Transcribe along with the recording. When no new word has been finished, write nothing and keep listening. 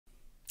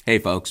Hey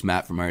folks,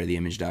 Matt from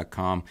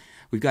artoftheimage.com.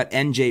 We've got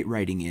NJ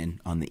writing in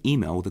on the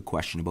email with a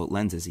question about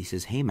lenses. He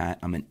says, "Hey Matt,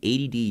 I'm an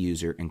 80D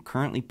user and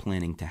currently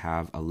planning to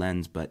have a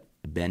lens but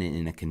been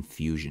in a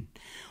confusion.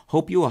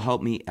 Hope you will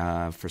help me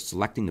for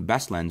selecting the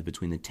best lens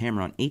between the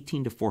Tamron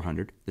 18 to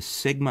 400, the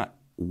Sigma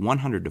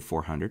 100 to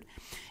 400,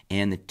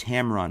 and the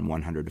Tamron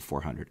 100 to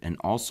 400. And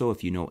also,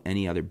 if you know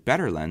any other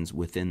better lens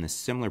within the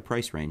similar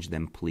price range,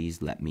 then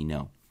please let me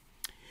know."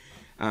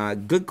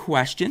 Good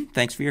question.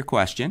 Thanks for your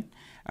question.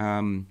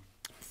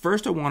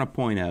 First, I want to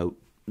point out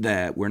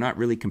that we're not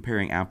really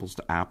comparing apples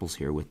to apples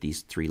here with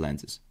these three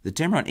lenses. The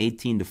Tamron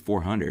 18 to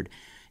 400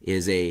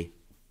 is a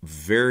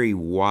very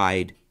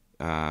wide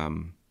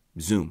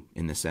zoom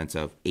in the sense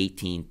of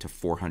 18 to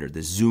 400.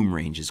 The zoom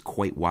range is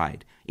quite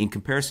wide. In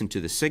comparison to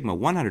the Sigma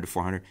 100 to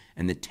 400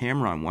 and the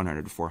Tamron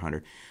 100 to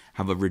 400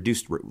 have a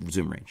reduced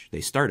zoom range.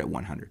 They start at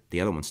 100. The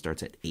other one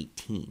starts at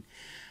 18.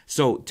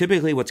 So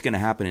typically what's going to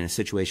happen in a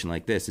situation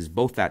like this is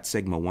both that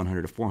Sigma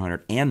 100 to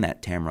 400 and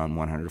that Tamron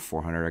 100 to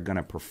 400 are going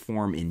to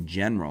perform in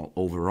general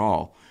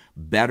overall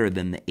better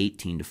than the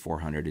 18 to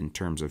 400 in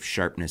terms of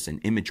sharpness and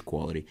image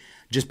quality,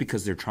 just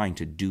because they're trying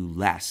to do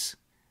less,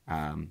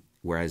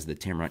 whereas the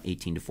Tamron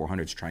 18 to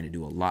 400 is trying to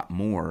do a lot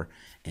more,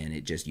 and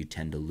you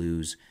tend to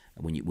lose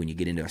when you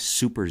get into a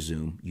super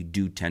zoom. You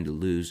do tend to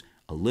lose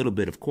a little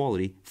bit of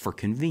quality for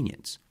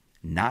convenience.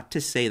 Not to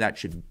say that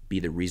should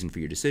be the reason for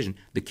your decision.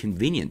 The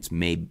convenience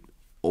may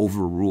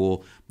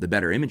overrule the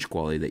better image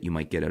quality that you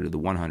might get out of the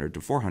 100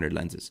 to 400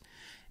 lenses.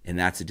 And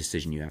that's a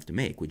decision you have to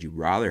make. Would you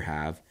rather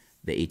have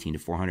the 18 to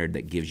 400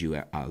 that gives you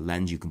a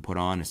lens you can put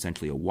on,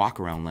 essentially a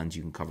walk-around lens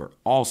you can cover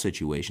all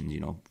situations,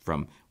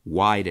 from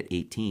wide at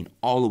 18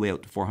 all the way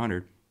out to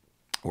 400?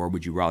 Or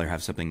would you rather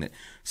have something that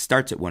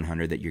starts at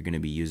 100 that you're going to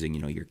be using,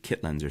 your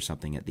kit lens or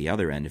something at the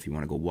other end if you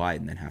want to go wide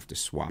and then have to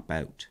swap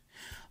out?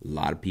 A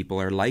lot of people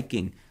are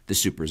liking the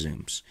super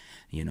zooms.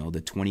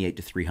 The 28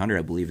 to 300,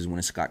 I believe, is one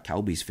of Scott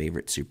Kelby's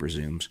favorite super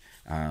zooms.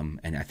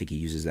 And I think he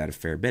uses that a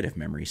fair bit, if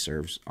memory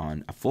serves,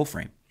 on a full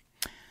frame.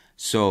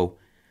 So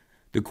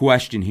the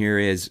question here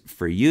is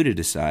for you to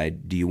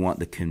decide, do you want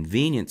the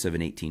convenience of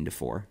an 18 to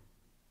 4,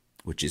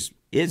 which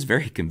is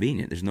very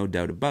convenient, there's no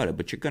doubt about it,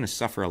 but you're going to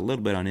suffer a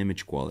little bit on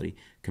image quality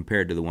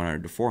compared to the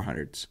 100 to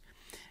 400s.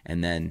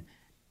 And then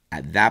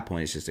at that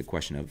point, it's just a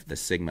question of the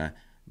Sigma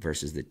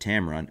versus the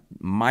Tamron.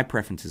 My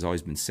preference has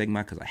always been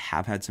Sigma because I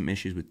have had some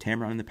issues with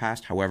Tamron in the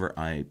past. However,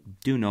 I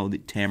do know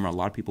that Tamron, a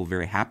lot of people are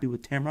very happy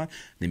with Tamron.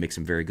 They make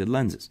some very good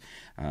lenses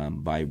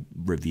by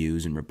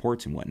reviews and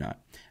reports and whatnot.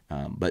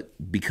 But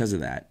because of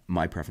that,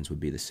 my preference would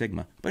be the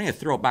Sigma. But I'm going to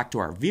throw it back to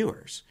our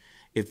viewers.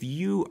 If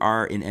you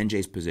are in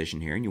NJ's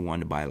position here and you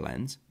wanted to buy a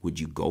lens, would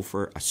you go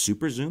for a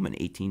super zoom, an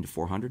 18 to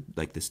 400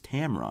 like this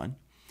Tamron?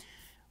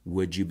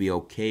 Would you be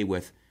okay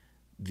with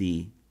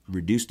the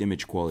reduced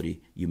image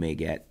quality you may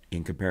get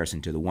in comparison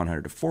to the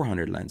 100 to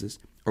 400 lenses?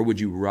 Or would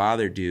you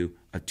rather do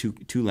a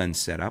two lens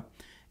setup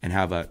and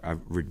have a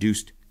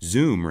reduced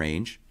zoom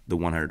range, the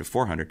 100 to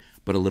 400,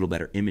 but a little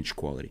better image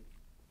quality?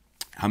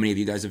 How many of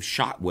you guys have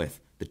shot with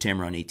the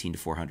Tamron 18 to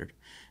 400?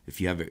 If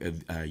you have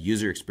a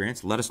user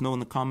experience, let us know in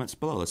the comments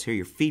below. Let's hear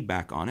your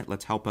feedback on it.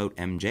 Let's help out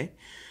MJ.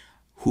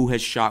 Who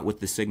has shot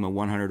with the Sigma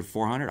 100 to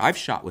 400? I've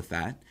shot with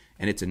that,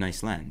 and it's a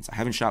nice lens. I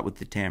haven't shot with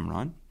the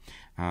Tamron.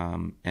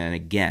 And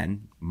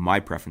again, my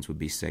preference would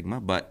be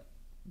Sigma, but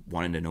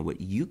wanted to know what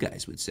you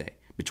guys would say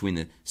between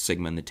the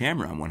Sigma and the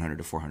Tamron 100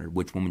 to 400.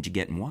 Which one would you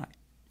get and why?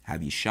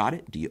 Have you shot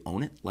it? Do you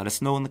own it? Let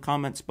us know in the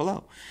comments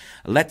below.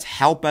 Let's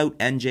help out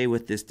NJ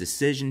with this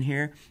decision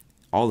here.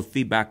 All the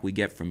feedback we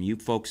get from you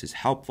folks is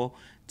helpful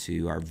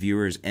to our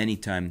viewers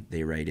anytime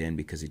they write in,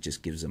 because it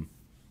just gives them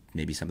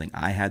maybe something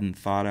I hadn't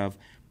thought of,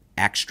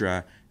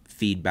 extra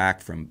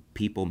feedback from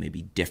people,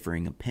 maybe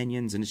differing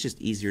opinions, and it's just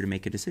easier to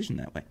make a decision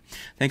that way.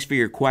 Thanks for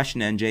your question,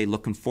 NJ.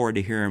 Looking forward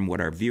to hearing what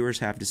our viewers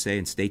have to say,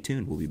 and stay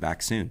tuned. We'll be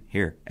back soon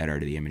here at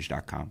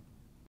artoftheimage.com.